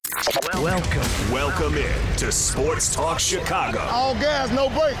Welcome in to Sports Talk Chicago. All gas, no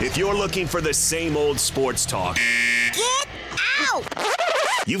brakes. If you're looking for the same old sports talk, get out!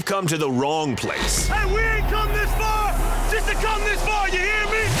 You've come to the wrong place. Hey, we ain't come this far just to come this far, you hear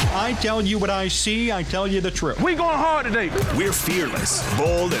me? I tell you what I see, I tell you the truth. We going hard today. We're fearless,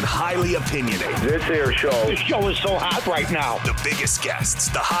 bold, and highly opinionated. This show is so hot right now. The biggest guests,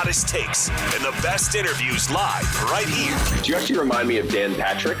 the hottest takes, and the best interviews live right here. You actually remind me of Dan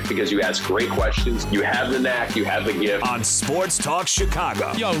Patrick because you ask great questions. You have the knack, you have the gift. On Sports Talk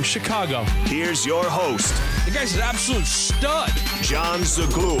Chicago. Yo, Chicago. Here's your host. The guy's an absolute stud. John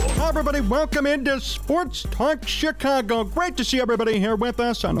Zaglul. Hi, everybody. Welcome into Sports Talk Chicago. Great to see everybody here with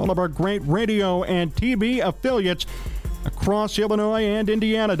us on all of our great radio and TV affiliates across Illinois and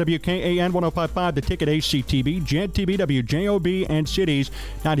Indiana. WKAN 105.5, The Ticket, ACTV, JED-TV, WJOB, and Cities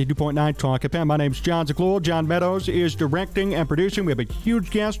 92.9 Talk FM. My name's John Zaglul. John Meadows is directing and producing. We have a huge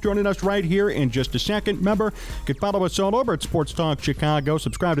guest joining us right here in just a second. Remember, you can follow us all over at Sports Talk Chicago.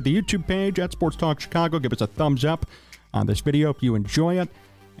 Subscribe to the YouTube page at Sports Talk Chicago. Give us a thumbs up on this video if you enjoy it.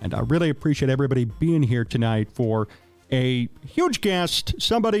 And I really appreciate everybody being here tonight for a huge guest,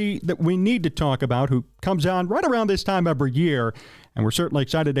 somebody that we need to talk about, who comes on right around this time every year, and we're certainly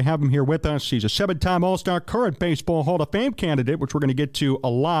excited to have him here with us. He's a 7-time All-Star, current Baseball Hall of Fame candidate, which we're going to get to a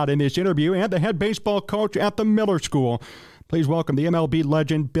lot in this interview, and the head baseball coach at the Miller School. Please welcome the MLB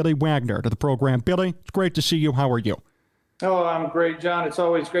legend, Billy Wagner, to the program. Billy, it's great to see you. How are you? Oh, I'm great, John. It's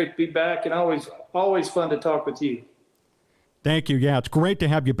always great to be back, and always fun to talk with you. Thank you. Yeah, it's great to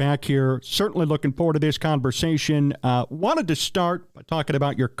have you back here. Certainly looking forward to this conversation. Wanted to start by talking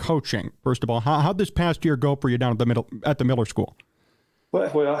about your coaching. First of all, how'd this past year go for you down at the Miller School?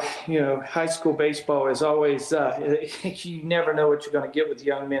 Well, high school baseball is always, you never know what you're going to get with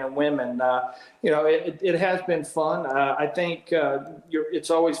young men and women. It has been fun. I think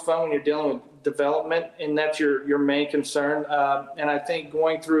it's always fun when you're dealing with development, and that's your main concern. And I think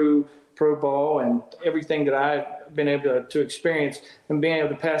going through pro ball and everything that I've been able to experience and being able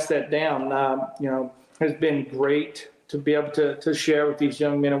to pass that down, has been great to be able to share with these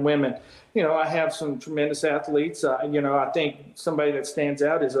young men and women. I have some tremendous athletes. I think somebody that stands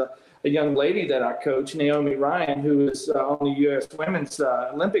out is a young lady that I coach, Naomi Ryan, who is on the U.S. Women's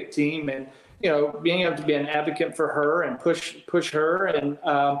Olympic team, and being able to be an advocate for her and push her, and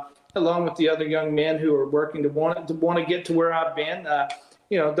along with the other young men who are working to want to get to where I've been.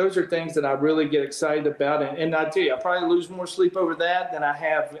 Those are things that I really get excited about. And I tell you, I probably lose more sleep over that than I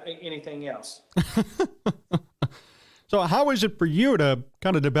have anything else. So how is it for you to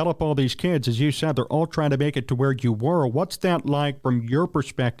kind of develop all these kids? As you said, they're all trying to make it to where you were. What's that like from your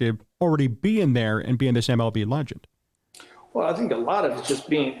perspective, already being there and being this MLB legend? Well, I think a lot of it's just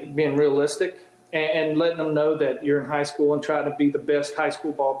being realistic and letting them know that you're in high school and try to be the best high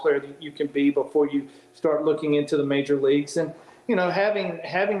school ball player that you can be before you start looking into the major leagues. And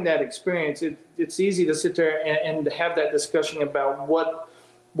having that experience, it's easy to sit there and have that discussion about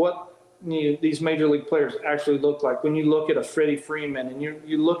what these major league players actually look like. When you look at a Freddie Freeman and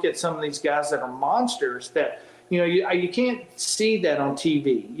you look at some of these guys that are monsters that, you can't see that on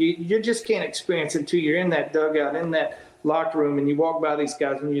TV. You just can't experience it until you're in that dugout, in that locker room, and you walk by these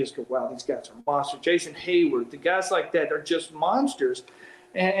guys and you just go, wow, these guys are monsters. Jason Hayward, the guys like that are just monsters.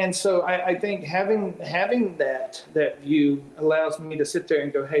 And so I think having that view allows me to sit there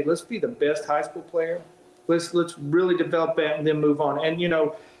and go, hey, let's be the best high school player. Let's really develop that and then move on. And,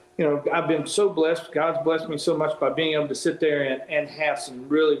 I've been so blessed. God's blessed me so much by being able to sit there and have some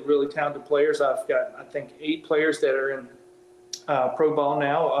really, really talented players. I've got, I think, 8 players that are in pro ball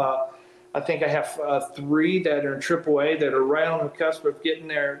now. I think I have 3 that are in AAA that are right on the cusp of getting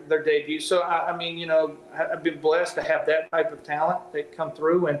their debut. So, I've been blessed to have that type of talent that come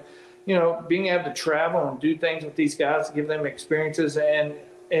through, and, being able to travel and do things with these guys, give them experiences, and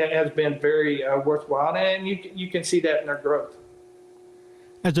it has been very worthwhile. And you can see that in their growth.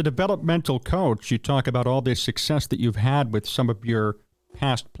 As a developmental coach, you talk about all this success that you've had with some of your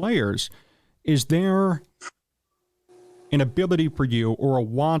past players. Is there an ability for you or a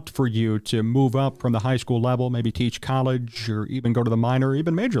want for you to move up from the high school level, maybe teach college or even go to the minor or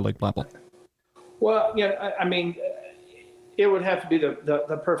even major league level? Well, it would have to be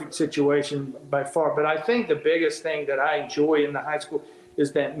the perfect situation by far. But I think the biggest thing that I enjoy in the high school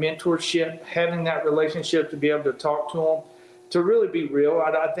is that mentorship, having that relationship to be able to talk to them, to really be real.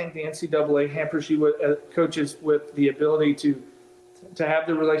 I think the NCAA hampers you with coaches with the ability to have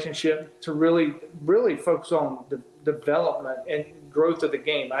the relationship, to really, really focus on the development and growth of the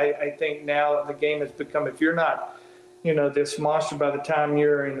game. I think now the game has become, if you're not this monster by the time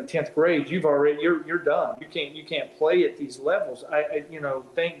you're in the 10th grade, you're done. You can't play at these levels.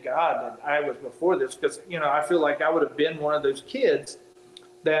 Thank God that I was before this, because, I feel like I would have been one of those kids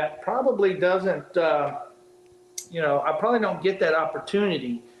that probably doesn't, I probably don't get that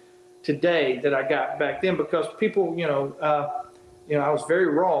opportunity today that I got back then, because people, I was very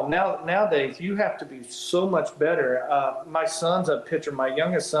raw. Nowadays, you have to be so much better. My son's a pitcher. My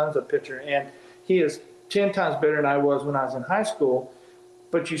youngest son's a pitcher, and he is 10 times better than I was when I was in high school.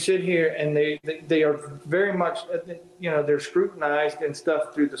 But you sit here and they are very much, they're scrutinized and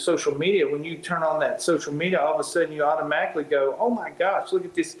stuff through the social media. When you turn on that social media, all of a sudden you automatically go, oh my gosh, look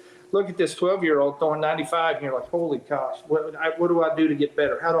at this 12-year-old throwing 95. And you're like, holy gosh, what do I do to get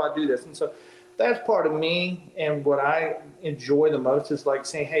better? How do I do this? And so that's part of me. And what I enjoy the most is like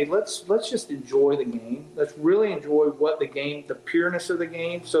saying, hey, let's just enjoy the game. Let's really enjoy the pureness of the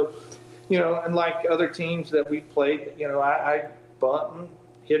game. So, and like other teams that we played, I bunt and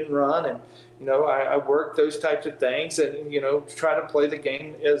hit and run, and I work those types of things, and try to play the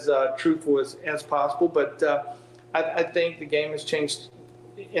game as truthful as possible. But I think the game has changed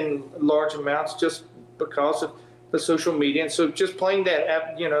in large amounts just because of the social media, and so just playing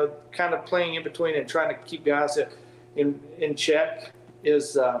that, kind of playing in between and trying to keep guys in check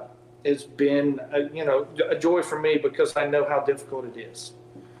has been a joy for me, because I know how difficult it is.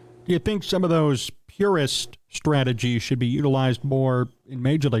 Do you think some of those purist strategies should be utilized more in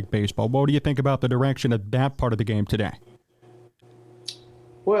Major League Baseball? What do you think about the direction of that part of the game today?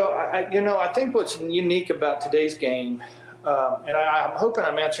 Well, I think what's unique about today's game, and I'm hoping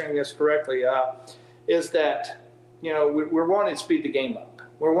I'm answering this correctly, is that we're wanting to speed the game up.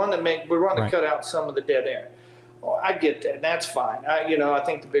 We're wanting to cut out some of the dead air. Well, I get that, and that's fine. I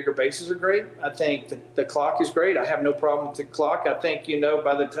think the bigger bases are great. I think the clock is great. I have no problem with the clock. I think,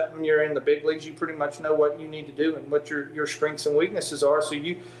 by the time you're in the big leagues, you pretty much know what you need to do and what your strengths and weaknesses are. So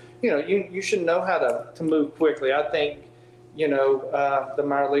you should know how to move quickly. I think, the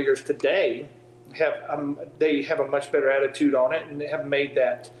minor leaguers today have a much better attitude on it, and they have made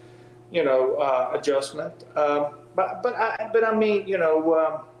that, adjustment. But I mean,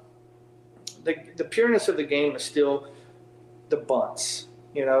 the pureness of the game is still the bunts.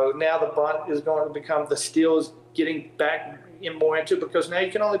 Now the bunt is going to become, the steal is getting back more into it, because now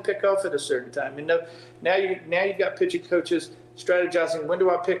you can only pick off at a certain time. And now you've got pitching coaches strategizing, when do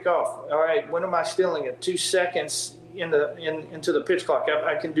I pick off? All right, when am I stealing it? 2 seconds into the pitch clock.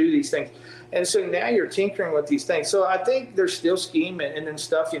 I can do these things. And so now you're tinkering with these things. So I think there's still scheme and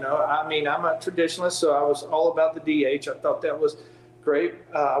stuff. I mean, I'm a traditionalist, so I was all about the DH. I thought that was great.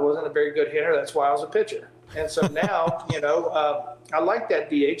 I wasn't a very good hitter. That's why I was a pitcher. And so now, I like that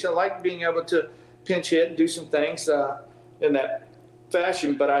DH. I like being able to pinch hit and do some things in that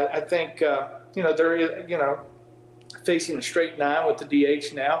fashion. But I think, there is, facing a straight nine with the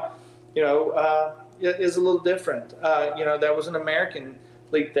DH now, is a little different. That was an American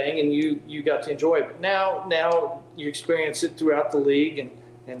League thing, and you got to enjoy it. But now you experience it throughout the league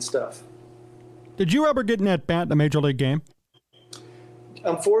and stuff. Did you ever get in that bat in a Major League game?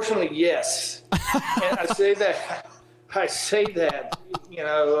 Unfortunately, yes. And I say that,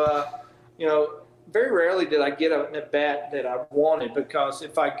 very rarely did I get an at bat that I wanted, because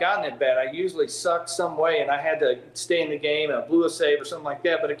if I got an at bat, I usually sucked some way and I had to stay in the game and I blew a save or something like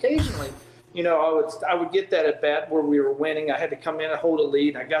that. But occasionally, I would get that at bat where we were winning. I had to come in and hold a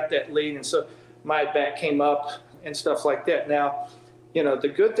lead. I got that lead, and so my at bat came up and stuff like that. Now,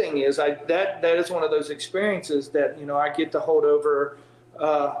 the good thing is that is one of those experiences that I get to hold over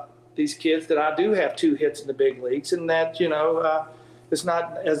these kids that I do have 2 hits in the big leagues, and that it's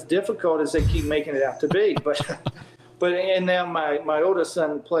not as difficult as they keep making it out to be. But now my oldest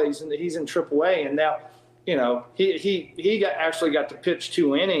son plays, and he's in AAA, and now he actually got to pitch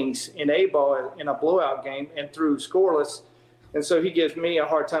 2 innings in A-ball in a blowout game and threw scoreless, and so he gives me a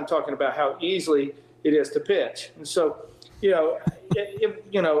hard time talking about how easily it is to pitch. And so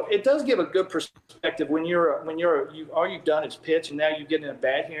it does give a good perspective when all you've done is pitch, and now you're getting a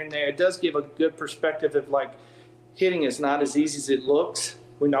bat here and there. It does give a good perspective of, like, hitting is not as easy as it looks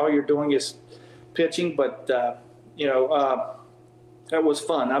when all you're doing is pitching. But that was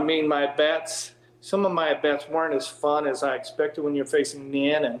fun. I mean, some of my at-bats weren't as fun as I expected when you're facing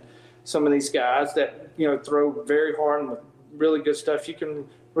Nin and some of these guys that throw very hard and with really good stuff. You can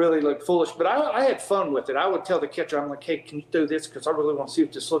really look foolish, but I had fun with it. I would tell the catcher, I'm like, hey, can you do this? Because I really want to see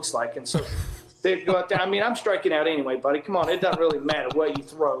what this looks like. And so they'd go out there. I mean, I'm striking out anyway, buddy. Come on, it doesn't really matter what you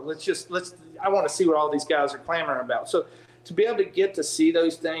throw. I want to see what all these guys are clamoring about. So to be able to get to see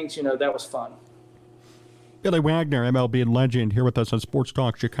those things, that was fun. Billy Wagner, MLB legend, here with us on Sports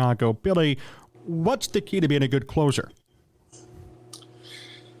Talk Chicago. Billy, What's the key to being a good closer?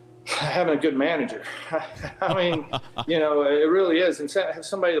 Having a good manager. I mean, it really is. And have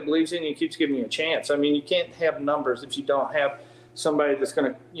somebody that believes in you and keeps giving you a chance. I mean, you can't have numbers if you don't have somebody that's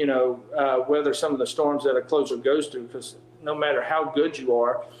going to, weather some of the storms that a closer goes through, because no matter how good you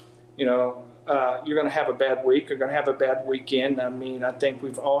are, you're going to have a bad week. You're going to have a bad weekend. I mean, I think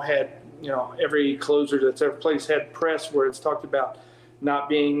we've all had, every closer that's ever played had press where it's talked about not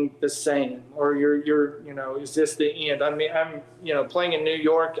being the same, or is this the end? I mean, I'm, playing in New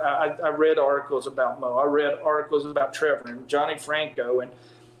York. I read articles about Mo. I read articles about Trevor and Johnny Franco and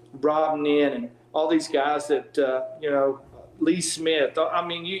Rob Nin and all these guys that, Lee Smith. I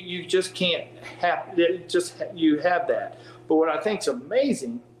mean, you just can't have it. You have that. But what I think's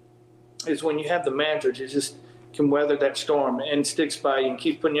amazing is when you have the manager that just can weather that storm and sticks by you and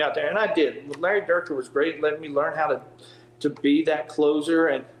keeps putting you out there. And I did. Larry Durker was great, letting me learn how to be that closer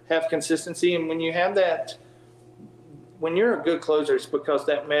and have consistency. And when you have that, when you're a good closer, it's because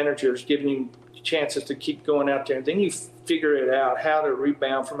that manager is giving you chances to keep going out there. And then you figure it out, how to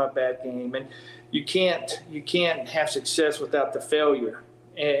rebound from a bad game. And you can't have success without the failure.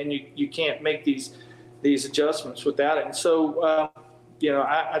 And you can't make these adjustments without it. And so,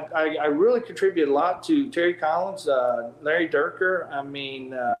 I really contribute a lot to Terry Collins, Larry Durker. I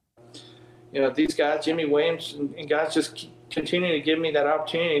mean, these guys, Jimmy Williams, and guys just continue to give me that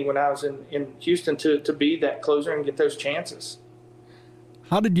opportunity when I was in Houston to be that closer and get those chances.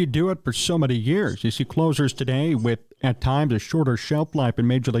 How did you do it for so many years? You see closers today with, at times, a shorter shelf life in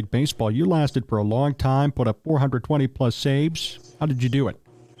Major League Baseball. You lasted for a long time, put up 420-plus saves. How did you do it?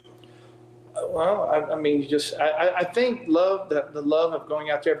 Well, I mean, I think the love of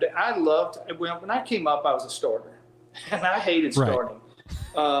going out there every day. I loved, when I came up, I was a starter, and I hated starting.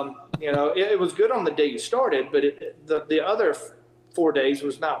 Right. It was good on the day you started, but the other 4 days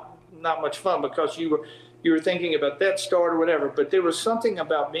was not much fun because you were thinking about that start or whatever. But there was something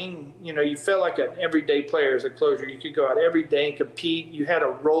about being, you felt like an everyday player as a closer. You could go out every day and compete. You had a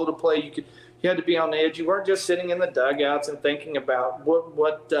role to play. You had to be on the edge. You weren't just sitting in the dugouts and thinking about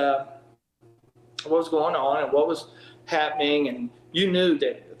what was going on and what was happening. And you knew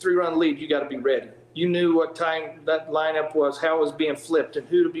that a 3-run lead, you got to be ready. You knew what time that lineup was, how it was being flipped, and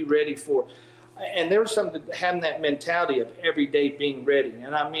who to be ready for. And there was something having that mentality of every day being ready.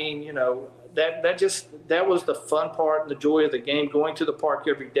 And I mean, that was the fun part and the joy of the game, going to the park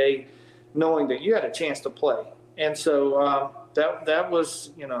every day, knowing that you had a chance to play. And so that was,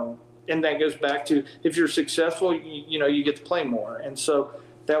 and that goes back to, if you're successful, you get to play more. And so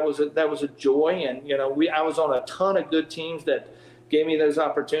that was a joy. And, I was on a ton of good teams that gave me those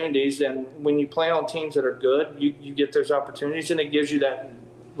opportunities. And when you play on teams that are good, you get those opportunities, and it gives you that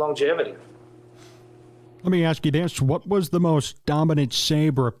longevity. Let me ask you this. What was the most dominant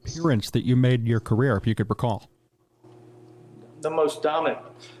save or appearance that you made in your career, if you could recall? The most dominant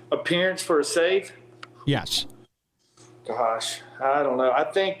appearance for a save? Yes. Gosh, I don't know. I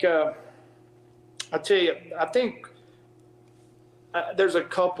think, there's a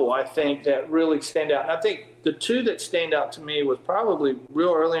couple, I think, that really stand out. And I think the two that stand out to me was probably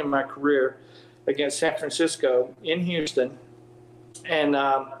real early in my career against San Francisco in Houston. And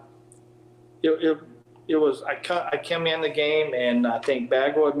it was, I came in the game, and I think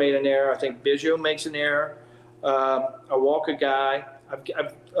Bagwell had made an error. I think Biggio makes an error. I walk a guy.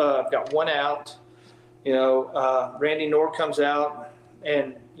 I've got one out. Randy Knorr comes out,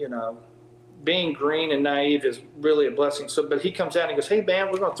 and, being green and naive is really a blessing. So, but he comes out and he goes, "Hey,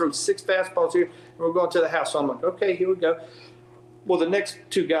 man, we're going to throw 6 fastballs here, and we're going to the house." So I'm like, "Okay, here we go." Well, the next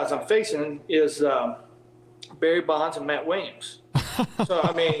 2 guys I'm facing is Barry Bonds and Matt Williams. So,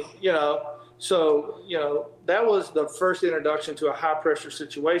 I mean, that was the first introduction to a high-pressure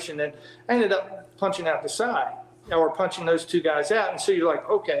situation. And I ended up punching out the side, or punching those 2 guys out. And so you're like,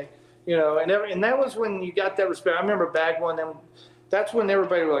 okay, and that was when you got that respect. I remember Bagwell, and then that's when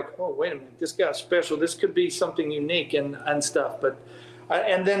everybody was like, "Oh, wait a minute, this guy's special. This could be something unique and stuff." But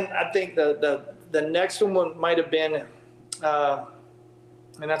and then I think the next one might have been, and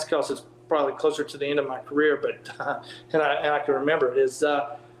that's because it's probably closer to the end of my career, but and I can remember it, is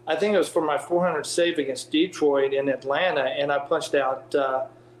I think it was for my 400 save against Detroit in Atlanta, and I punched out the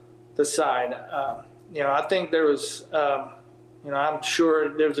side. I think there was, I'm sure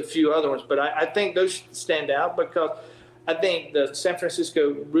there's a few other ones, but I think those stand out because I think the San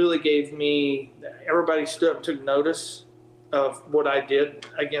Francisco really gave me, everybody stood up, took notice of what I did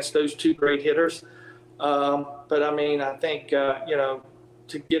against those 2 great hitters. But I mean, I think,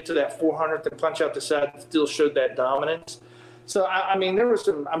 to get to that 400th and punch out the side still showed that dominance. So, I mean, there were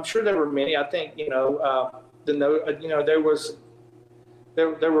some, I'm sure there were many. I think, there was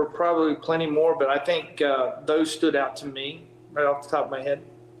There were probably plenty more, but I think those stood out to me right off the top of my head.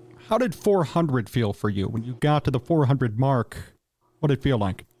 How did 400 feel for you when you got to the 400 mark? What did it feel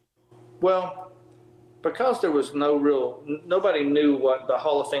like? Well, because there was nobody knew what the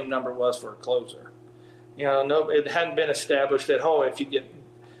Hall of Fame number was for a closer. It hadn't been established that, if you get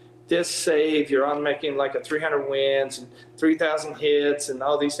this save, you're on making like a 300 wins and 3,000 hits and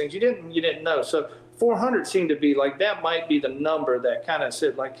all these things. You didn't know. So 400 seemed to be like, that might be the number that kind of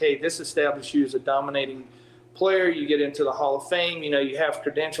said like, hey, this established you as a dominating player. You get into the Hall of Fame, you have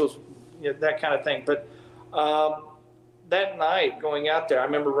credentials, that kind of thing. But that night going out there, I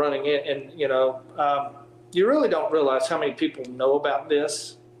remember running it, and you really don't realize how many people know about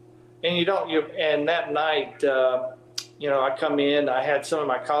this, and and that night, I come in, I had some of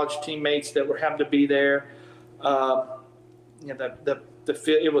my college teammates that happened to be there.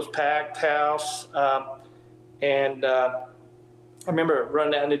 It was packed house, and I remember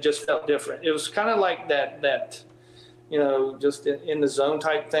running out, and it just felt different. It was kind of like that. Just in the zone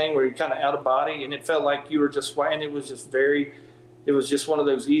type thing where you're kind of out of body, and it felt like you were just, and it was just one of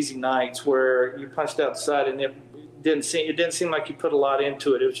those easy nights where you punched outside, and it didn't seem like you put a lot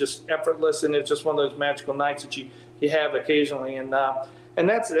into it. It was just effortless, and it's just one of those magical nights that you have occasionally, and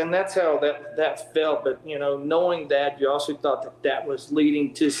that's how that felt. But knowing that, you also thought that was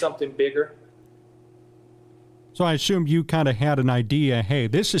leading to something bigger. So I assume you kind of had an idea, hey,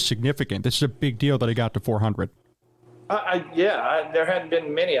 this is significant. This is a big deal that I got to 400. There hadn't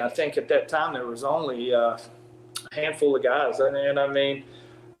been many. I think at that time there was only a handful of guys, and I mean,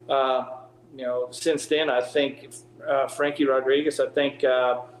 since then I think Frankie Rodriguez, I think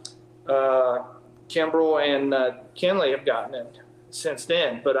Kimbrel and Kenley have gotten it since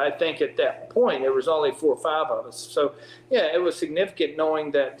then. But I think at that point there was only 4 or 5 of us. So yeah, it was significant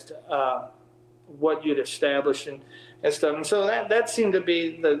knowing that what you'd established and stuff. And so that seemed to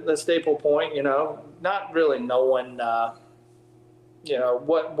be the staple point, not really knowing, what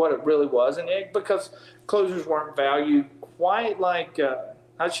it really was. And because closers weren't valued quite like,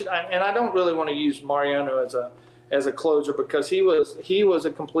 I don't really want to use Mariano as a closer, because he was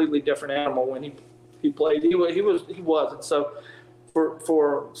a completely different animal when he played. He wasn't. So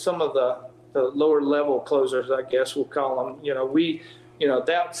for some of the lower level closers, I guess we'll call them,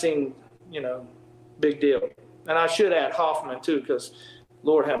 that seemed, big deal. And I should add Hoffman too, because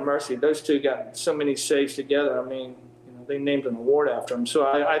Lord have mercy, those two got so many saves together. I mean, they named an award after them. So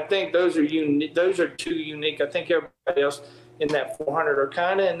I think those are unique. Those are two unique. I think everybody else in that 400 are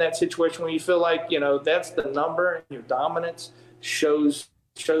kind of in that situation where you feel like that's the number, and your dominance shows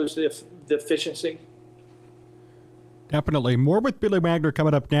the efficiency. Definitely. More with Billy Wagner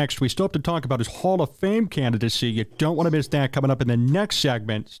coming up next. We still have to talk about his Hall of Fame candidacy. You don't want to miss that coming up in the next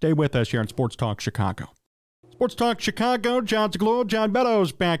segment. Stay with us here on Sports Talk Chicago. Sports Talk Chicago, John Zaghloul, John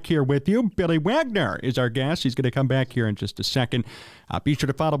Meadows back here with you. Billy Wagner is our guest. He's going to come back here in just a second. Be sure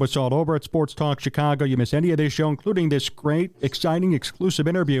to follow us all over at Sports Talk Chicago. You miss any of this show, including this great, exciting, exclusive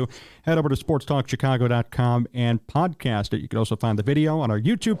interview, head over to sportstalkchicago.com and podcast it. You can also find the video on our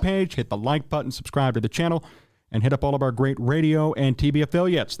YouTube page. Hit the like button, subscribe to the channel, and hit up all of our great radio and TV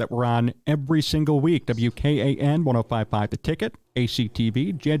affiliates that we're on every single week. WKAN 105.5 The Ticket,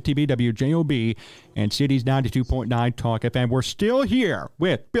 ACTV, JED-TV, WJOB, and Cities 92.9 Talk FM. We're still here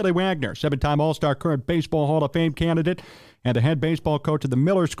with Billy Wagner, 7-time All-Star, current Baseball Hall of Fame candidate, and the head baseball coach at the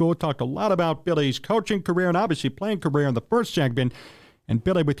Miller School. Talked a lot about Billy's coaching career and obviously playing career in the first segment. And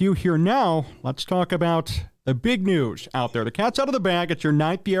Billy, with you here now, let's talk about the big news out there. The cat's out of the bag. It's your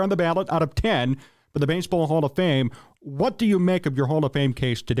 9th year on the ballot out of 10 for the Baseball Hall of Fame. What do you make of your Hall of Fame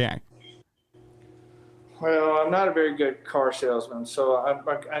case today? Well, I'm not a very good car salesman, so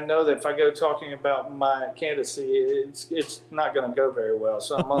I know that if I go talking about my candidacy, it's not going to go very well.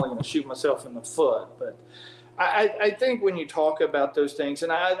 So I'm only going to shoot myself in the foot. But I think when you talk about those things,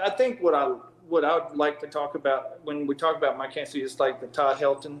 and I think what I would like to talk about when we talk about my candidacy is like the Todd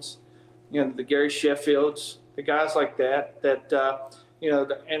Heltons, the Gary Sheffields, the guys like that, the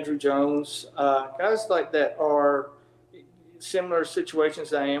Andrew Jones, guys like that are similar situations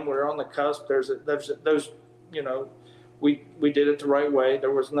that I am. We're on the cusp. There's those, we did it the right way.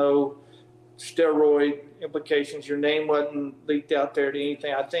 There was no steroid implications. Your name wasn't leaked out there to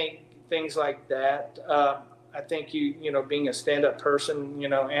anything. I think things like that. I think being a stand-up person,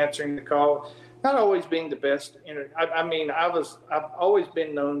 answering the call, not always being the best. I've always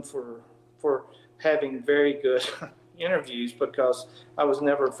been known for having very good interviews because I was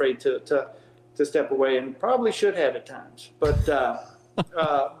never afraid to step away, and probably should have at times. But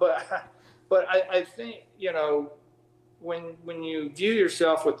I think when you view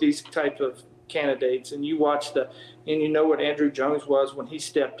yourself with these types of candidates, and you watch and you know what Andrew Jones was when he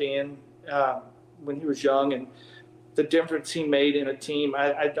stepped in when he was young, and the difference he made in a team.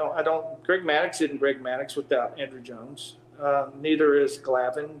 Greg Maddux isn't Greg Maddux without Andrew Jones. Neither is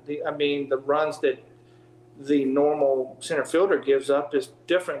Glavin. The runs that the normal center fielder gives up is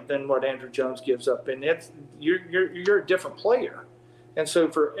different than what Andrew Jones gives up, and you're a different player. And so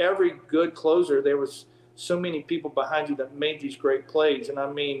for every good closer, there was so many people behind you that made these great plays. And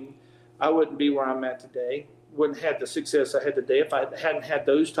I wouldn't be where I'm at today, wouldn't have had the success I had today if I hadn't had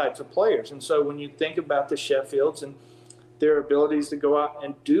those types of players. And so when you think about the Sheffields and their abilities to go out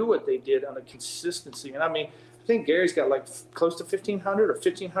and do what they did on a consistency, and I think Gary's got like close to 1,500 or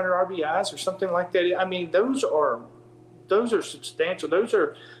 1,500 RBIs or something like that. Those are substantial. Those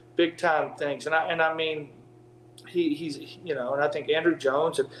are big time things. He's and I think Andrew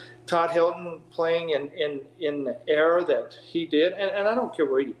Jones and Todd Hilton playing in the era that he did, and I don't care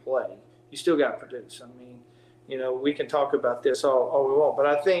where you play, you still got to produce. We can talk about this all we want, but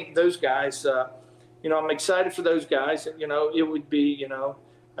I think those guys, I'm excited for those guys. It would be,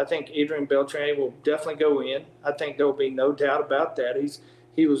 I think Adrian Beltrán will definitely go in. I think there will be no doubt about that.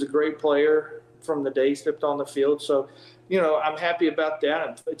 He was a great player from the day he stepped on the field. So, I'm happy about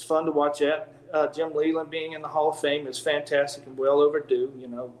that. It's fun to watch that. Jim Leland being in the Hall of Fame is fantastic and well overdue.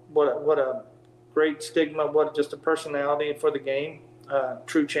 What a great stigma, what just a personality for the game,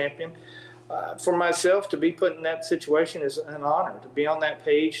 true champion. For myself, to be put in that situation is an honor. To be on that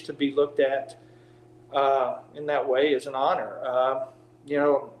page, to be looked at in that way is an honor.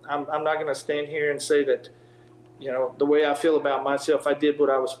 I'm not going to stand here and say that, the way I feel about myself, I did what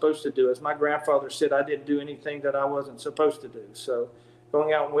I was supposed to do. As my grandfather said, I didn't do anything that I wasn't supposed to do. So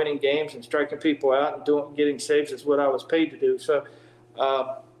going out and winning games and striking people out and getting saves is what I was paid to do. So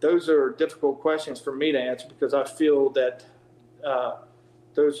those are difficult questions for me to answer because I feel that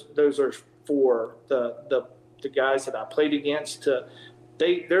those are for the guys that I played against.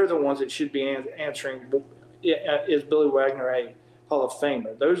 They're the ones that should be answering, is Billy Wagner a Hall of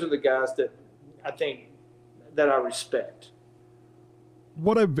Famer? Those are the guys that I think that I respect.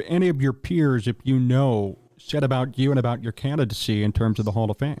 What have any of your peers, if you know, said about you and about your candidacy in terms of the Hall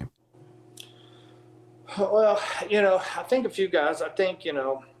of Fame? Well, I think a few guys. I think,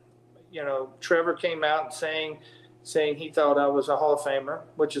 Trevor came out saying he thought I was a Hall of Famer,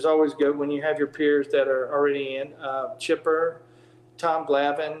 which is always good when you have your peers that are already in. Chipper, Tom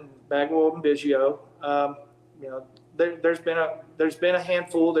Glavine, Bagwell, and Biggio. There's been a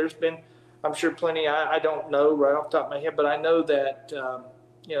handful. There's been, I'm sure, plenty. I don't know right off the top of my head, but I know that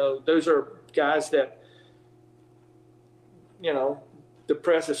those are guys that the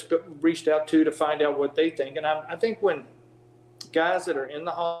press has reached out to find out what they think. And I think when guys that are in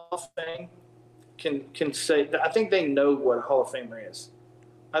the Hall of Fame can say, I think they know what a Hall of Famer is.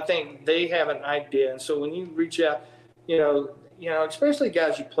 I think they have an idea. And so when you reach out, especially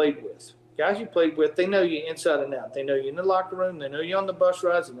guys you played with, they know you inside and out. They know you in the locker room. They know you on the bus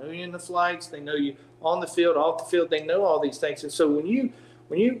rides. They know you in the flights. They know you on the field, off the field. They know all these things. And so when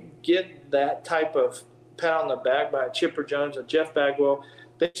you get that type of pat on the back by a Chipper Jones or Jeff Bagwell,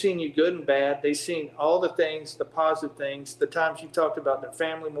 they've seen you good and bad. They've seen all the things, the positive things, the times you talked about their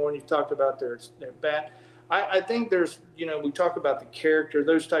family more than you talked about their bad. I think there's, we talk about the character,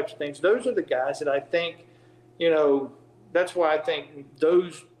 those types of things. Those are the guys that I think, that's why I think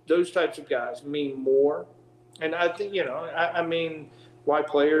those types of guys mean more. And I think, why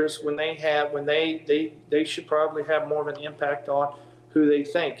players, when they should probably have more of an impact on who they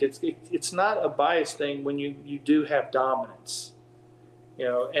think. It's not a biased thing when you do have dominance,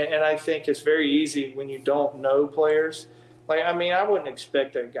 and I think it's very easy when you don't know players. I wouldn't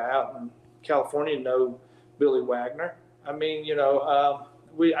expect a guy out in California to know Billy Wagner. I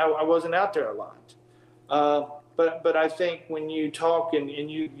wasn't out there a lot. But I think when you talk and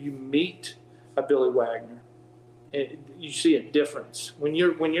you meet a Billy Wagner, you see a difference. When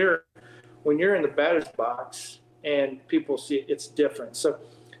you're in the batter's box and people see it's different. So,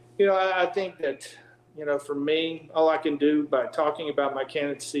 I think that, for me, all I can do by talking about my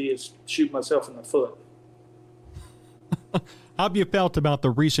candidacy is shoot myself in the foot. How have you felt about the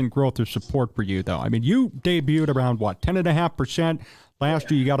recent growth of support for you, though? You debuted around, 10.5%?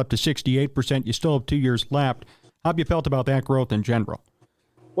 Last year you got up to 68%. You still have 2 years left. How have you felt about that growth in general?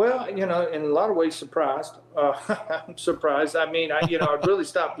 Well, in a lot of ways, surprised. I'm surprised. I really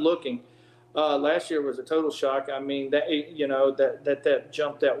stopped looking. Last year was a total shock. That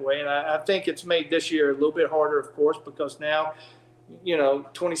jumped that way. And I think it's made this year a little bit harder, of course, because now,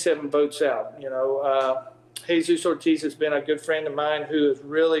 27 votes out. Jesus Ortiz has been a good friend of mine who has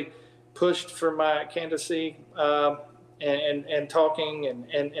really pushed for my candidacy. and talking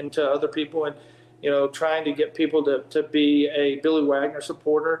and to other people, and trying to get people to be a Billy Wagner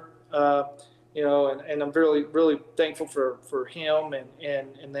supporter. And I'm really, really thankful for him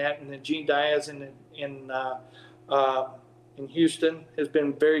and that. And then Gene Diaz in Houston has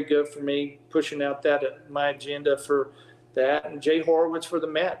been very good for me, pushing out my agenda for that. And Jay Horowitz for the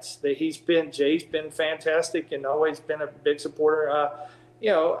Mets. Jay's been fantastic and always been a big supporter.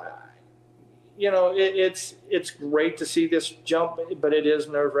 It's great to see this jump, but it is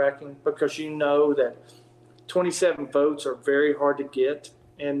nerve-wracking because that 27 votes are very hard to get.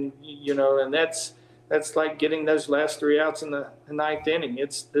 And that's like getting those last 3 outs in the ninth inning.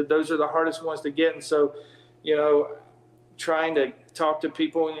 Those are the hardest ones to get. And so, trying to talk to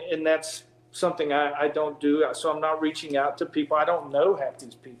people, and that's something I don't do. So I'm not reaching out to people. I don't know half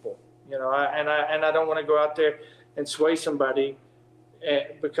these people, and I don't want to go out there and sway somebody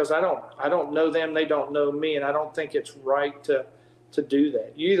because I don't know them. They don't know me, and I don't think it's right to do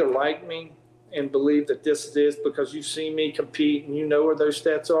that. You either like me and believe that this is because you've seen me compete and you know where those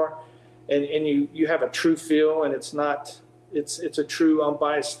stats are, and you have a true feel, and it's a true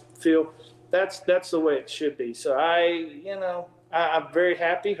unbiased feel. That's the way it should be. So I'm very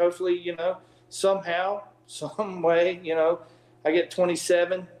happy. Hopefully, somehow, some way, I get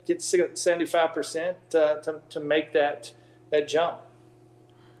 27, get 75% to make that jump.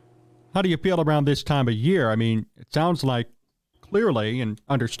 How do you feel around this time of year? I mean, it sounds like clearly and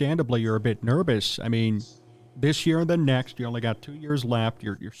understandably you're a bit nervous. I mean, this year and the next, you only got 2 years left.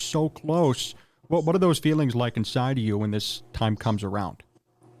 You're so close. What are those feelings like inside of you when this time comes around?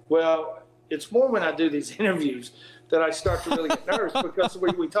 Well, it's more when I do these interviews that I start to really get nervous because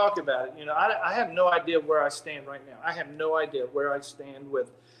we talk about it. I have no idea where I stand right now. I have no idea where I stand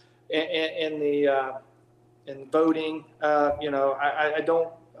with in the voting. I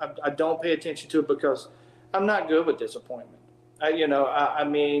don't pay attention to it because I'm not good with disappointment. I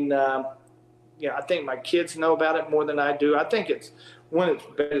think my kids know about it more than I do. I think it's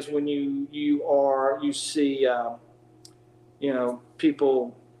bad is when you see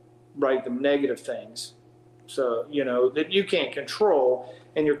people write them negative things, so that you can't control,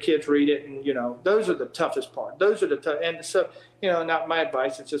 and your kids read it, and those are the toughest part. Those are the tough, and so not my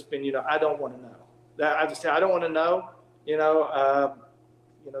advice. It's just been I don't want to know. I just say I don't want to know.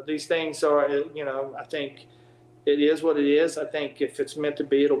 These things are I think it is what it is. I think if it's meant to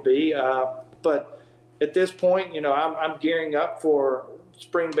be, it'll be. But at this point, I'm gearing up for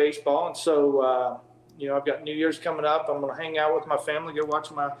spring baseball, and so I've got New Year's coming up. I'm going to hang out with my family, go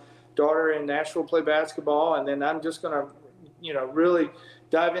watch my daughter in Nashville play basketball, and then I'm just going to, really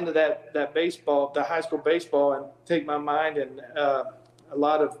dive into that baseball, the high school baseball, and take my mind and a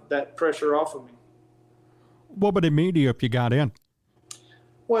lot of that pressure off of me. What would it mean to you if you got in?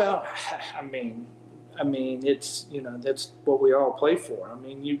 Well, I mean, it's that's what we all play for. I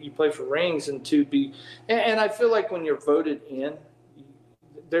mean, you play for rings and to be, and I feel like when you're voted in,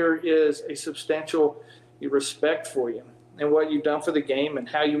 there is a substantial respect for you and what you've done for the game and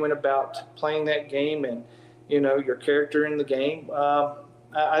how you went about playing that game and your character in the game.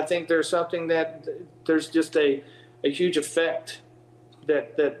 I think there's something there's just a huge effect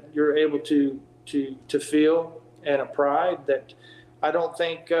that you're able to feel, and a pride that I don't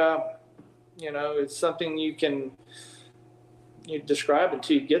think it's something you can describe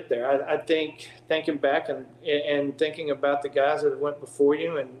until you get there. I think thinking back and thinking about the guys that went before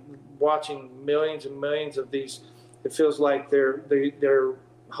you and watching millions and millions of these, it feels like they're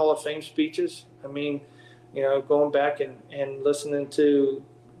Hall of Fame speeches. I mean, going back and listening to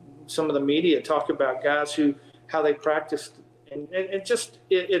some of the media talk about guys how they practiced, and it's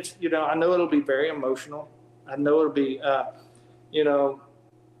I know it'll be very emotional. I know it'll be I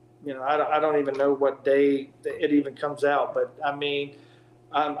don't even know what day it even comes out, but I mean,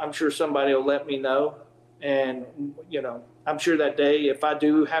 I'm sure somebody will let me know, and I'm sure that day, if I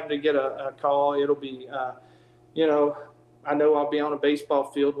do happen to get a call, it'll be, I know I'll be on a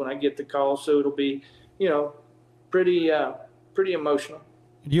baseball field when I get the call, so it'll be, pretty emotional.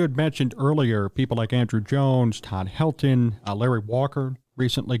 You had mentioned earlier people like Andrew Jones, Todd Helton, Larry Walker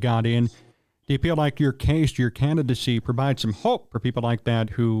recently got in. Do you feel like your case, your candidacy provides some hope for people like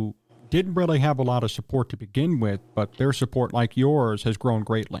that who didn't really have a lot of support to begin with, but their support, like yours, has grown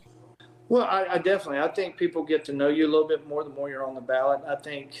greatly? Well, I definitely. I think people get to know you a little bit more the more you're on the ballot. I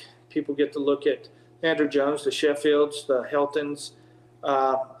think people get to look at Andrew Jones, the Sheffields, the Heltons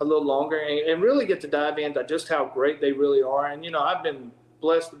a little longer and really get to dive into just how great they really are. And, I've been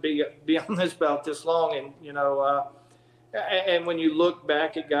blessed to be on this ballot this long. And, and when you look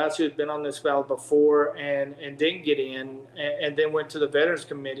back at guys who had been on this ballot before and didn't get in and then went to the Veterans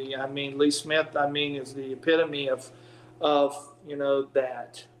Committee, I mean, Lee Smith, is the epitome of of,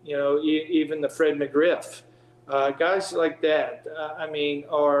 that, even the Fred McGriff, guys like that,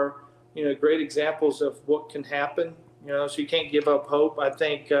 are, great examples of what can happen, so you can't give up hope. I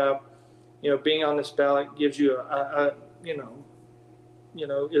think, being on this ballot gives you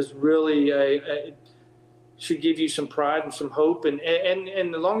is really should give you some pride and some hope. And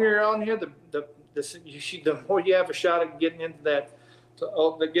the longer you're on here, the more you have a shot at getting into that,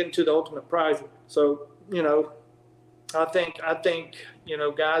 getting to the ultimate prize. So, I think,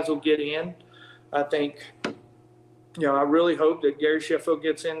 guys will get in. I think, I really hope that Gary Sheffield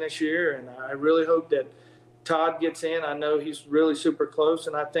gets in this year, and I really hope that Todd gets in. I know he's really super close,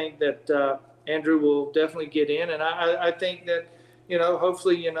 and I think that Andrew will definitely get in. And I think that,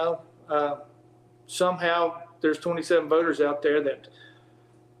 hopefully, somehow there's 27 voters out there that,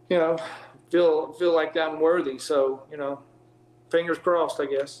 feel like I'm worthy. So, fingers crossed, I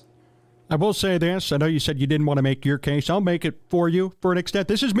guess. I will say this. I know you said you didn't want to make your case. I'll make it for you for an extent.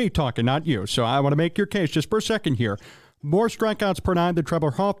 This is me talking, not you. So I want to make your case just for a second here. More strikeouts per nine than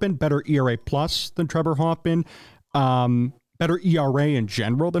Trevor Hoffman, better ERA plus than Trevor Hoffman, better ERA in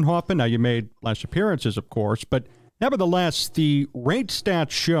general than Hoffman. Now, you made less appearances, of course, but nevertheless, the rate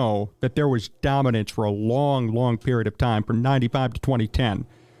stats show that there was dominance for a long, long period of time from 95 to 2010.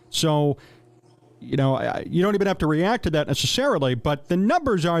 So, you don't even have to react to that necessarily, but the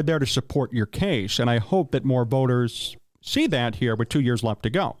numbers are there to support your case, and I hope that more voters see that here with 2 years left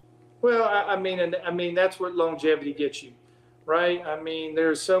to go. Well, I mean, that's what longevity gets you, right? I mean,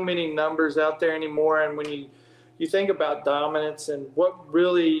 there's so many numbers out there anymore, and when you think about dominance and what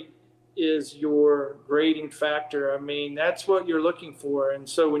really is your grading factor, I mean, that's what you're looking for. And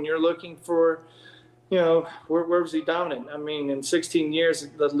so when you're looking for, where was he dominant? I mean, in 16 years,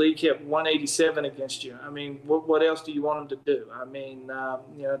 the league hit 187 against you. I mean, what else do you want him to do? I mean,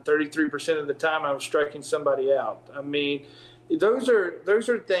 33% of the time I was striking somebody out. I mean, those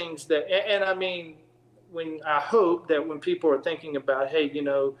are things that, and I mean, I hope that when people are thinking about, hey,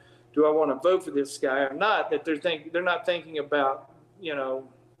 do I want to vote for this guy or not, that they're not thinking about,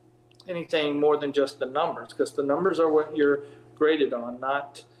 anything more than just the numbers, because the numbers are what you're graded on,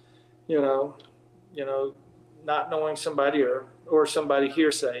 not, not knowing somebody or somebody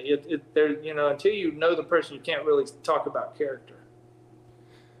hearsay. Until you know the person, you can't really talk about character.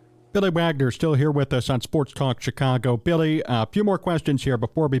 Billy Wagner still here with us on Sports Talk Chicago. Billy, a few more questions here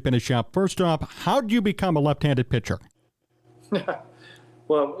before we finish up. First off, how did you become a left-handed pitcher?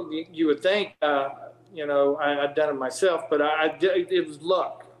 Well, you would think, I'd done it myself, but it was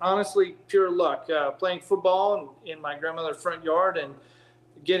luck. Honestly, pure luck. Playing football in my grandmother's front yard and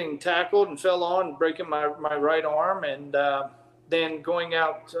getting tackled and fell on and breaking my right arm, and then going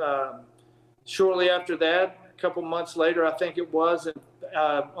out shortly after that, a couple months later, I think it was,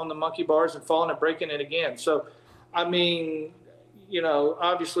 on the monkey bars and falling and breaking it again. So, I mean,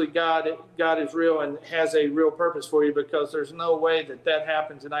 obviously God is real and has a real purpose for you, because there's no way that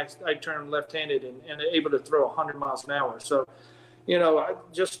happens and I turn left-handed and able to throw 100 miles an hour. So, I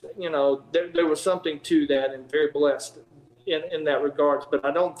just, there was something to that, and very blessed in that regards. But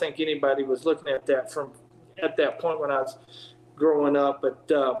I don't think anybody was looking at that at that point when I was growing up. But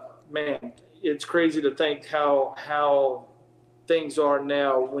man, it's crazy to think how things are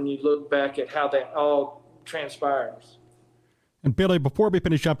now when you look back at how that all transpires. And Billy, before we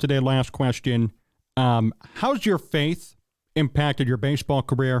finish up today, last question. How's your faith impacted your baseball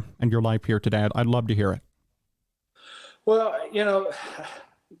career and your life here today? I'd love to hear it. Well,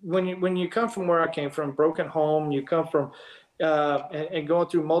 when you come from where I came from, broken home, you come from and going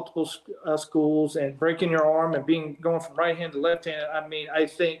through multiple schools and breaking your arm and going from right hand to left hand. I mean, I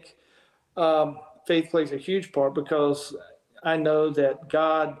think faith plays a huge part, because I know that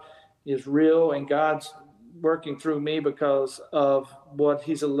God is real and God's working through me because of what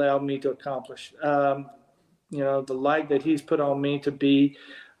He's allowed me to accomplish. The light that He's put on me to be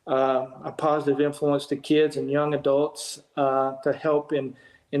a positive influence to kids and young adults, to help in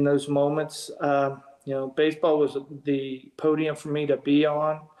those moments. Baseball was the podium for me to be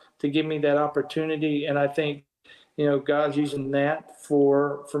on, to give me that opportunity. And I think, God's using that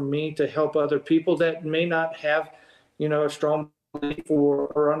for me to help other people that may not have, a strong belief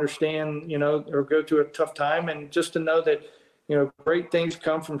or understand, or go through a tough time. And just to know that, great things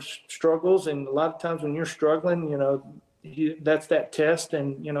come from struggles. And a lot of times when you're struggling, that's that test.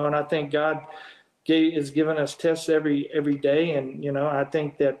 And, and I think God is giving us tests every day. And, I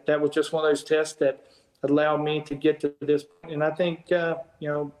think that was just one of those tests that allowed me to get to this point. And I think,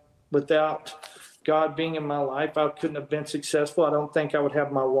 without God being in my life, I couldn't have been successful. I don't think I would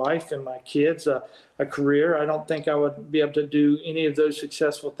have my wife and my kids, a career. I don't think I would be able to do any of those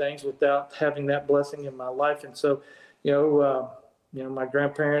successful things without having that blessing in my life. And so, My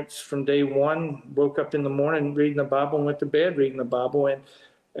grandparents from day one woke up in the morning reading the Bible and went to bed reading the Bible.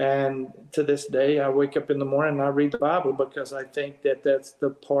 And to this day, I wake up in the morning and I read the Bible because I think that that's the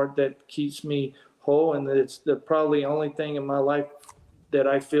part that keeps me whole. And it's the probably only thing in my life that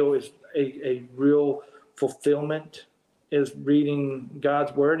I feel is a real fulfillment is reading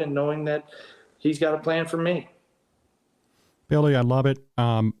God's word and knowing that he's got a plan for me. Billy, I love it.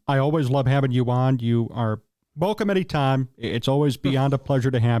 I always love having you on. You are welcome anytime. It's always beyond a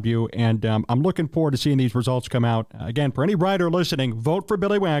pleasure to have you, and I'm looking forward to seeing these results come out. Again, for any writer listening, vote for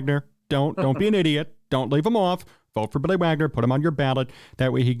Billy Wagner. Don't be an idiot. Don't leave him off. Vote for Billy Wagner. Put him on your ballot.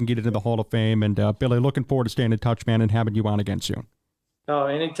 That way he can get into the Hall of Fame. And, Billy, looking forward to staying in touch, man, and having you on again soon. Oh,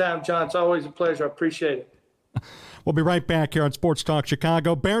 anytime, John. It's always a pleasure. I appreciate it. We'll be right back here on Sports Talk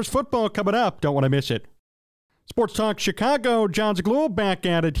Chicago. Bears football coming up. Don't want to miss it. Sports Talk Chicago, John Zaghloul back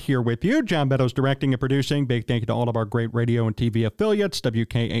at it here with you. John Meadows directing and producing. Big thank you to all of our great radio and TV affiliates.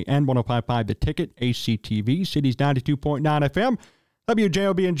 WKAN 105.5 The Ticket, ACTV, Cities 92.9 FM,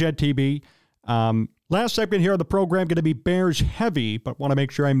 WJOB and Jet TV. Last segment here on the program going to be Bears heavy, but want to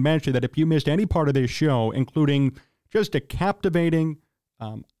make sure I mention that if you missed any part of this show, including just a captivating,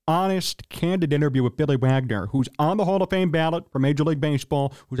 honest, candid interview with Billy Wagner, who's on the Hall of Fame ballot for Major League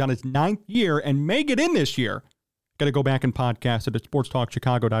Baseball, who's on his 9th year and may get in this year. Got to go back and podcast it at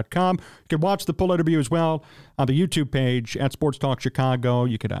sportstalkchicago.com. You can watch the full interview as well on the YouTube page at Sports Talk Chicago.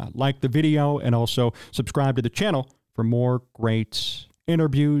 You could like the video and also subscribe to the channel for more great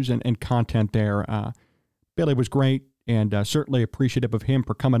interviews and content there. Billy was great and certainly appreciative of him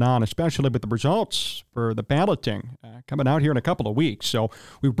for coming on, especially with the results for the balloting coming out here in a couple of weeks. So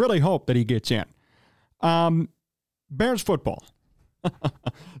we really hope that he gets in. Bears football.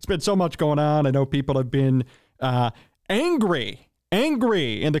 It's been so much going on. I know people have been angry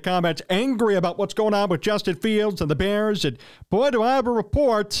in the comments, angry about what's going on with Justin Fields and the Bears. And boy, do I have a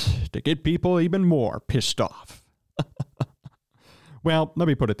report to get people even more pissed off. Well, let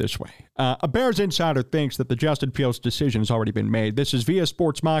me put it this way. A Bears insider thinks that the Justin Fields decision has already been made. This is via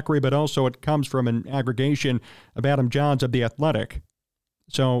Sports Mockery, but also it comes from an aggregation of Adam Johns of The Athletic.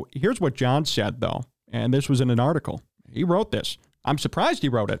 So here's what John said, though, and this was in an article. He wrote this. I'm surprised he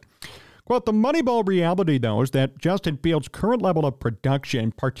wrote it. Quote, the Moneyball reality, though, is that Justin Fields' current level of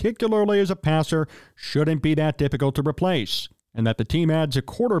production, particularly as a passer, shouldn't be that difficult to replace, and that the team adds a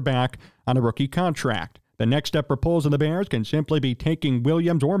quarterback on a rookie contract. The next step for Poles and the Bears can simply be taking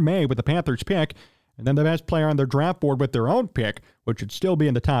Williams or May with the Panthers pick, and then the best player on their draft board with their own pick, which should still be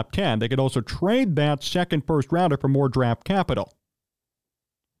in the top 10. They could also trade that second first-rounder for more draft capital.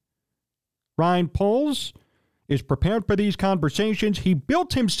 Ryan Poles is prepared for these conversations. He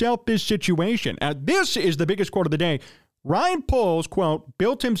built himself this situation. This is the biggest quote of the day. Ryan Poles, quote,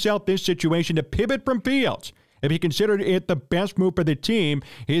 built himself this situation to pivot from Fields. If he considered it the best move for the team,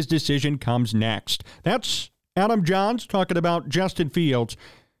 his decision comes next. That's Adam Johns talking about Justin Fields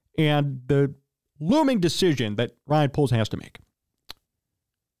and the looming decision that Ryan Poles has to make.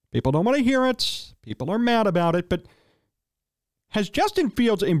 People don't want to hear it. People are mad about it, but has Justin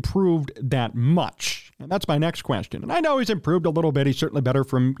Fields improved that much? And that's my next question. And I know he's improved a little bit. He's certainly better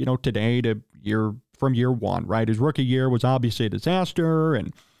from, today to year one, right? His rookie year was obviously a disaster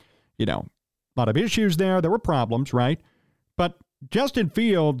and, a lot of issues there. There were problems, right? But Justin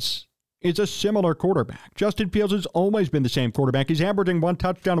Fields is a similar quarterback. Justin Fields has always been the same quarterback. He's averaging 1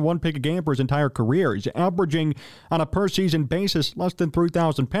 touchdown and 1 pick a game for his entire career. He's averaging on a per-season basis less than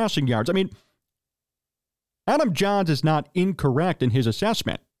 3,000 passing yards. I mean, Adam Johns is not incorrect in his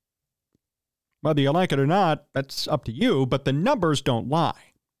assessment. Whether you like it or not, that's up to you, but the numbers don't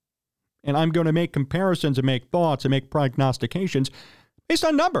lie. And I'm going to make comparisons and make thoughts and make prognostications based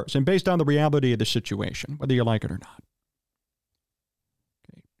on numbers and based on the reality of the situation, whether you like it or not.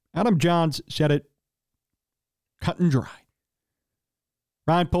 Okay. Adam Johns said it cut and dry.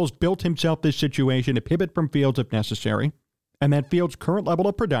 Ryan Poles built himself this situation to pivot from Fields if necessary, and that Fields' current level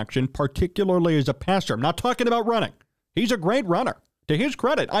of production, particularly as a passer. I'm not talking about running. He's a great runner. To his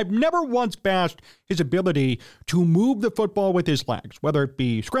credit, I've never once bashed his ability to move the football with his legs, whether it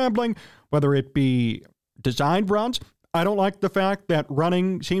be scrambling, whether it be designed runs. I don't like the fact that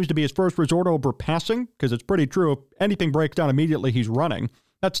running seems to be his first resort over passing, because it's pretty true. If anything breaks down immediately, he's running.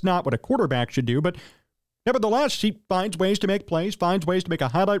 That's not what a quarterback should do, but nevertheless, he finds ways to make plays, finds ways to make a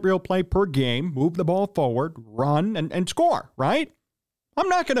highlight reel play per game, move the ball forward, run, and score, right? I'm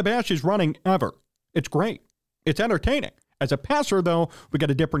not going to bash his running ever. It's great. It's entertaining. As a passer, though, we got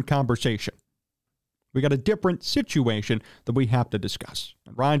a different conversation. We got a different situation that we have to discuss.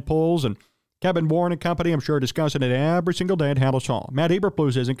 And Ryan Poles and Kevin Warren and company, I'm sure, are discussing it every single day at Hallis Hall. Matt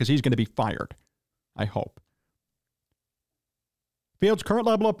Eberflus isn't because he's going to be fired, I hope. Fields' current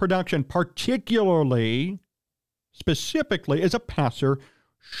level of production, particularly, specifically as a passer,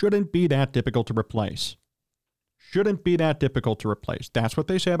 shouldn't be that difficult to replace. Shouldn't be that difficult to replace. That's what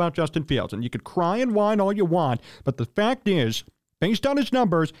they say about Justin Fields. And you could cry and whine all you want, but the fact is, based on his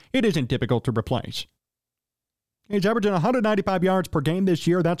numbers, it isn't difficult to replace. He's averaging 195 yards per game this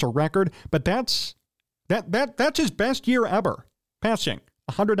year. That's a record, but that's his best year ever, passing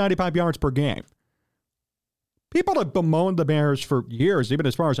 195 yards per game. People have bemoaned the Bears for years, even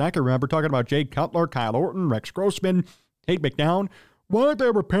as far as I can remember, talking about Jay Cutler, Kyle Orton, Rex Grossman, Tate McDown. Why aren't they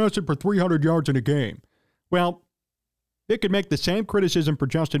ever passing for 300 yards in a game? Well, they could make the same criticism for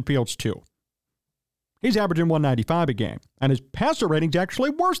Justin Fields, too. He's averaging 195 a game, and his passer rating's actually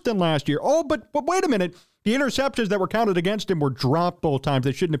worse than last year. Oh, but wait a minute. The interceptions that were counted against him were dropped both times.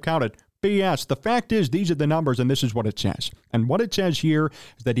 They shouldn't have counted. BS. The fact is, these are the numbers, and this is what it says. And what it says here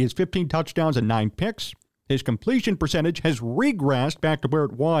is that he has 15 touchdowns and 9 picks. His completion percentage has regressed back to where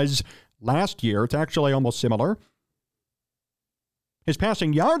it was last year. It's actually almost similar. His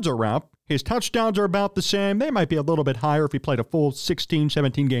passing yards are up. His touchdowns are about the same. They might be a little bit higher if he played a full 16,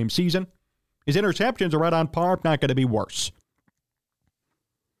 17-game season. His interceptions are right on par, if not going to be worse.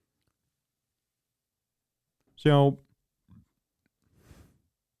 So,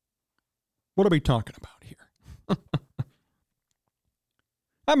 what are we talking about here?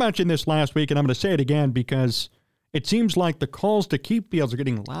 I mentioned this last week, and I'm going to say it again because it seems like the calls to keep Fields are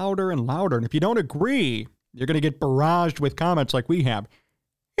getting louder and louder. And if you don't agree, you're going to get barraged with comments like we have.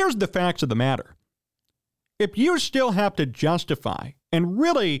 Here's the facts of the matter. If you still have to justify and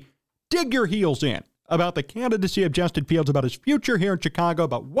really dig your heels in about the candidacy of Justin Fields, about his future here in Chicago,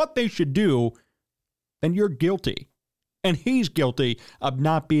 about what they should do, then you're guilty. And he's guilty of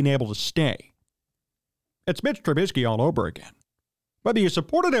not being able to stay. It's Mitch Trubisky all over again. Whether you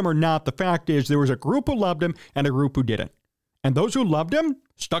supported him or not, the fact is there was a group who loved him and a group who didn't. And those who loved him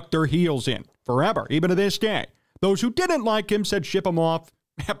stuck their heels in forever, even to this day. Those who didn't like him said ship him off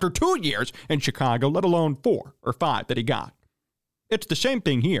after 2 years in Chicago, let alone 4 or 5 that he got. It's the same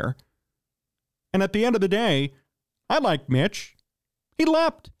thing here. And at the end of the day, I like Mitch. He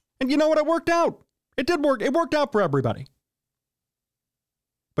left. And you know what? It worked out. It did work. It worked out for everybody.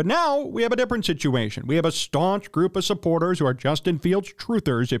 But now we have a different situation. We have a staunch group of supporters who are Justin Fields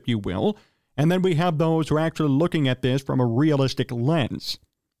truthers, if you will. And then we have those who are actually looking at this from a realistic lens.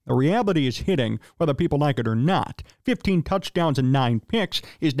 The reality is hitting, whether people like it or not. 15 touchdowns and 9 picks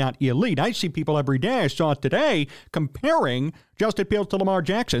is not elite. I see people every day, I saw it today, comparing Justin Fields to Lamar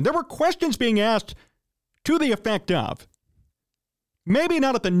Jackson. There were questions being asked to the effect of, maybe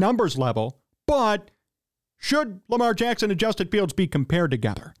not at the numbers level, but should Lamar Jackson and Justin Fields be compared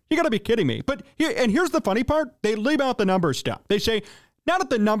together? You got to be kidding me. But here's the funny part. They leave out the numbers stuff. They say, not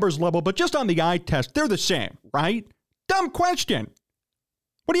at the numbers level, but just on the eye test, they're the same, right? Dumb question.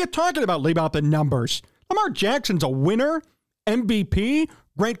 What are you talking about? Leave out the numbers. Lamar Jackson's a winner, MVP,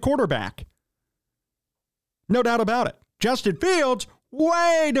 great quarterback. No doubt about it. Justin Fields,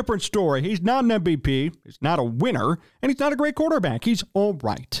 way different story. He's not an MVP. He's not a winner. And he's not a great quarterback. He's all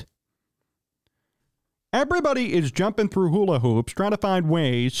right. Everybody is jumping through hula hoops, trying to find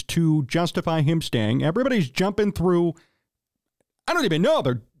ways to justify him staying. Everybody's jumping through, I don't even know,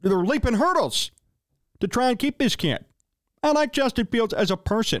 they're leaping hurdles to try and keep this kid. I like Justin Fields as a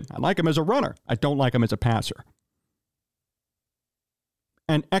person. I like him as a runner. I don't like him as a passer.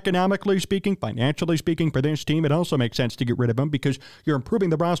 And economically speaking, financially speaking, for this team, it also makes sense to get rid of him because you're improving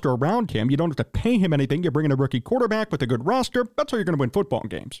the roster around him. You don't have to pay him anything. You're bringing a rookie quarterback with a good roster. That's how you're going to win football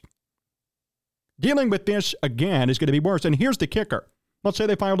games. Dealing with this, again, is going to be worse. And here's the kicker. Let's say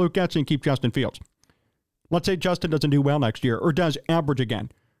they fire Luke Getsy and keep Justin Fields. Let's say Justin doesn't do well next year or does average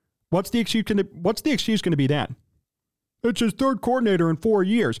again. What's the excuse going to be then? It's his third coordinator in 4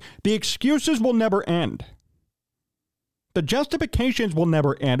 years. The excuses will never end. The justifications will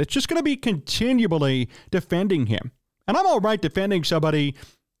never end. It's just going to be continually defending him. And I'm all right defending somebody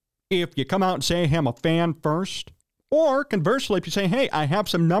if you come out and say, hey, I'm a fan first. Or conversely, if you say, hey, I have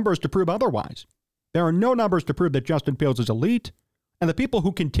some numbers to prove otherwise. There are no numbers to prove that Justin Fields is elite. And the people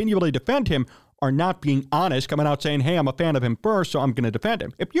who continually defend him are not being honest, coming out saying, hey, I'm a fan of him first, so I'm going to defend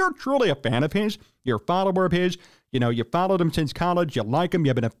him. If you're truly a fan of his, you're a follower of his, you followed him since college, you like him, you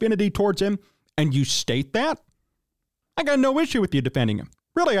have an affinity towards him, and you state that, I got no issue with you defending him.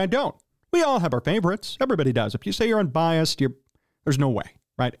 Really, I don't. We all have our favorites. Everybody does. If you say you're unbiased, there's no way,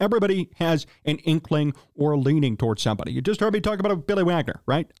 right? Everybody has an inkling or a leaning towards somebody. You just heard me talk about Billy Wagner,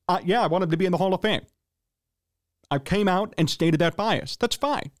 right? Yeah, I want him to be in the Hall of Fame. I came out and stated that bias. That's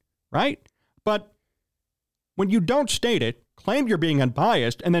fine, right? But when you don't state it, claim you're being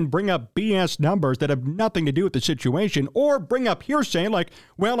unbiased and then bring up BS numbers that have nothing to do with the situation, or bring up hearsay like,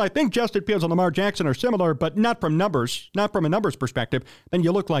 well, I think Justin Fields and Lamar Jackson are similar, but not from a numbers perspective, then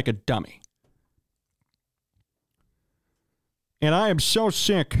you look like a dummy. And I am so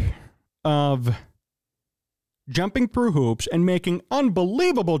sick of jumping through hoops and making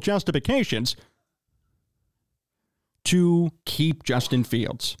unbelievable justifications to keep Justin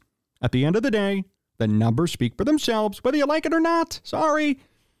Fields. At the end of the day, the numbers speak for themselves, whether you like it or not. Sorry.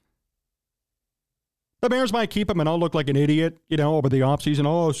 The Bears might keep him and I'll look like an idiot, over the offseason.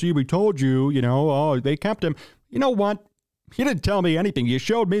 Oh, see, we told you, they kept him. You know what? You didn't tell me anything. You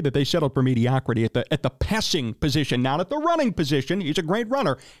showed me that they settled for mediocrity at the passing position, not at the running position. He's a great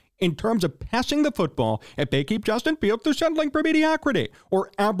runner. In terms of passing the football, if they keep Justin Fields, they're settling for mediocrity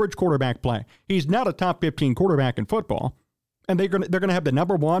or average quarterback play. He's not a top 15 quarterback in football. And they're going to have the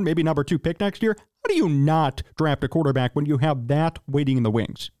number 1, maybe number 2 pick next year. How do you not draft a quarterback when you have that waiting in the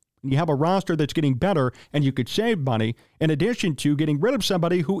wings? You have a roster that's getting better and you could save money in addition to getting rid of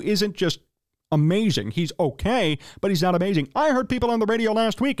somebody who isn't just amazing. He's okay, but he's not amazing. I heard people on the radio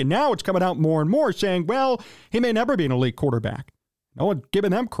last week, and now it's coming out more and more saying, well, he may never be an elite quarterback. No one's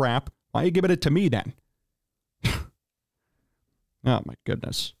giving them crap. Why are you giving it to me then? Oh, my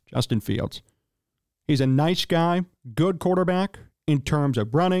goodness. Justin Fields. He's a nice guy, good quarterback in terms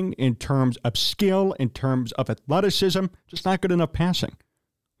of running, in terms of skill, in terms of athleticism, just not good enough passing.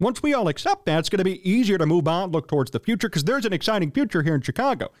 Once we all accept that, it's going to be easier to move on, look towards the future, because there's an exciting future here in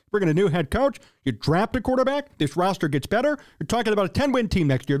Chicago. Bring in a new head coach, you draft a quarterback, this roster gets better. You're talking about a 10-win team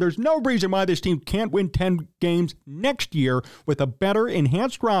next year. There's no reason why this team can't win 10 games next year with a better,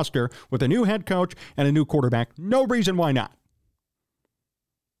 enhanced roster, with a new head coach and a new quarterback. No reason why not.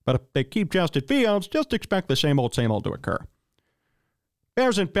 But if they keep Justin Fields, just expect the same old to occur.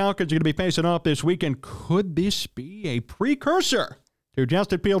 Bears and Falcons are going to be facing off this weekend. Could this be a precursor to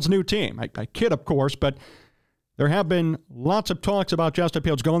Justin Fields' new team? I kid, of course, but there have been lots of talks about Justin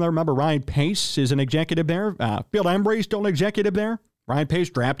Fields going there. Remember, Ryan Pace is an executive there. Phil Emery's still an executive there. Ryan Pace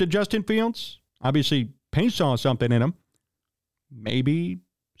drafted Justin Fields. Obviously, Pace saw something in him. Maybe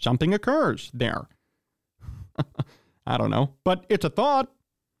something occurs there. I don't know, but it's a thought.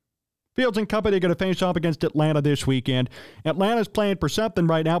 Fields and company are going to face off against Atlanta this weekend. Atlanta's playing for something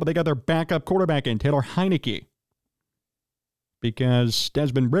right now, but they got their backup quarterback in, Taylor Heineke, because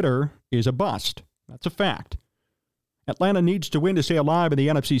Desmond Ridder is a bust. That's a fact. Atlanta needs to win to stay alive in the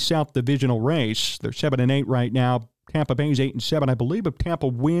NFC South divisional race. They're 7-8 right now. Tampa Bay's 8-7. I believe if Tampa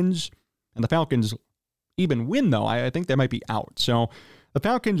wins and the Falcons even win, though, I think they might be out. So the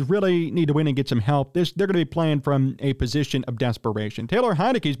Falcons really need to win and get some help. They're going to be playing from a position of desperation. Taylor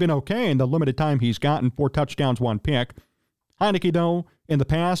Heineke's been okay in the limited time he's gotten, 4 touchdowns, 1 pick. Heineke, though, in the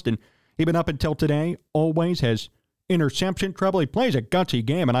past, and even up until today, always has interception trouble. He plays a gutsy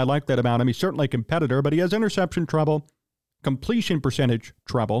game, and I like that about him. He's certainly a competitor, but he has interception trouble, completion percentage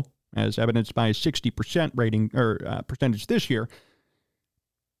trouble, as evidenced by his 60% rating or percentage this year.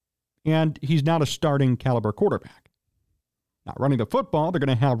 And he's not a starting caliber quarterback. Now, running the football, they're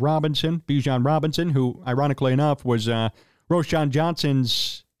going to have Bijan Robinson, who, ironically enough, was Roschon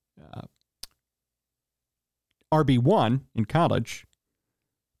Johnson's RB1 in college.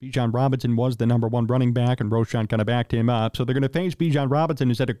 Bijan Robinson was the number 1 running back, and Roschon kind of backed him up. So they're going to face Bijan Robinson,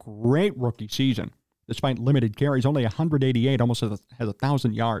 who's had a great rookie season. Despite limited carries, only 188, almost has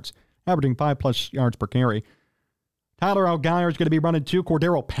 1,000 yards, averaging 5+ yards per carry. Tyler Algier is going to be running 2.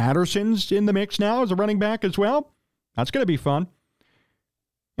 Cordero Patterson's in the mix now as a running back as well. That's going to be fun.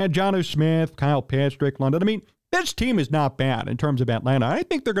 And Jonnu Smith, Kyle Pitts, Drake London. I mean, this team is not bad in terms of Atlanta. I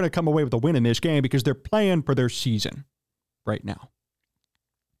think they're going to come away with a win in this game because they're playing for their season right now.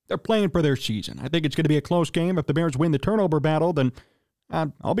 They're playing for their season. I think it's going to be a close game. If the Bears win the turnover battle, then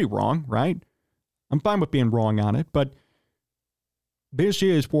I'll be wrong, right? I'm fine with being wrong on it, but this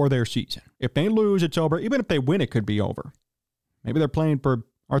is for their season. If they lose, it's over. Even if they win, it could be over. Maybe they're playing for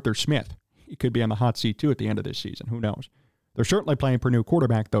Arthur Smith. He could be on the hot seat, too, at the end of this season. Who knows? They're certainly playing for a new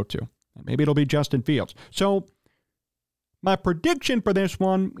quarterback, though, too. And maybe it'll be Justin Fields. So my prediction for this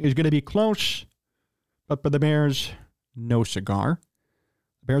one is going to be close, but for the Bears, no cigar.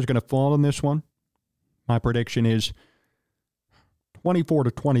 The Bears are going to fall in this one. My prediction is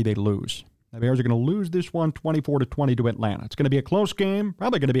 24-20 they lose. The Bears are going to lose this one 24-20 to Atlanta. It's going to be a close game,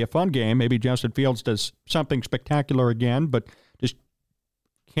 probably going to be a fun game. Maybe Justin Fields does something spectacular again, but just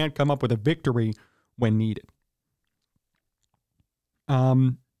can't come up with a victory when needed.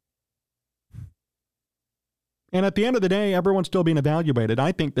 And at the end of the day, everyone's still being evaluated.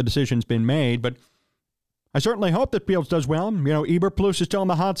 I think the decision's been made, but I certainly hope that Fields does well. Eberflus is still in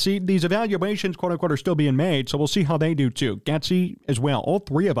the hot seat. These evaluations, quote-unquote, are still being made, so we'll see how they do, too. Getsy as well. All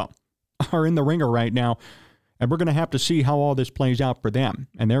three of them are in the ringer right now, and we're going to have to see how all this plays out for them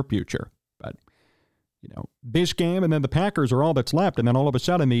and their future. But, this game and then the Packers are all that's left, and then all of a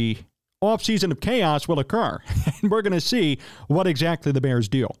sudden the offseason of chaos will occur, and we're going to see what exactly the Bears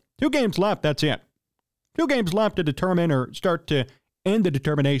do. 2 games left, that's it. 2 games left to determine or start to end the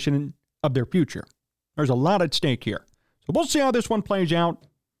determination of their future. There's a lot at stake here. So we'll see how this one plays out.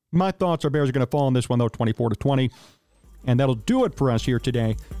 My thoughts are Bears are going to fall in this one, though, 24-20. And that'll do it for us here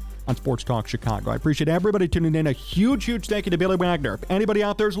today on Sports Talk Chicago. I appreciate everybody tuning in. A huge, huge thank you to Billy Wagner. If anybody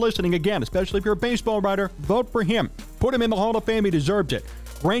out there is listening, again, especially if you're a baseball writer, vote for him. Put him in the Hall of Fame. He deserves it.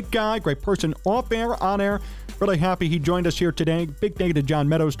 Great guy, great person off air, on air. Really happy he joined us here today. Big thank you to John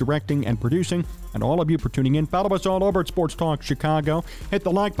Meadows, directing and producing, and all of you for tuning in. Follow us all over at Sports Talk Chicago. Hit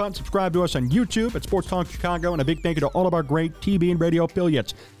the like button, subscribe to us on YouTube at Sports Talk Chicago, and a big thank you to all of our great TV and radio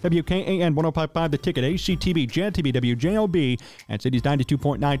affiliates. WKAN 105.5 The Ticket, ACTV, JTV, WJLB, and Cities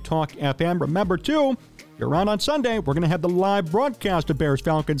 92.9 Talk FM. Remember, too, if you're around on Sunday, we're going to have the live broadcast of Bears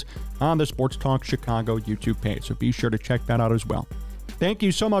Falcons on the Sports Talk Chicago YouTube page, so be sure to check that out as well. Thank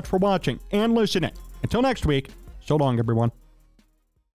you so much for watching and listening. Until next week, so long, everyone.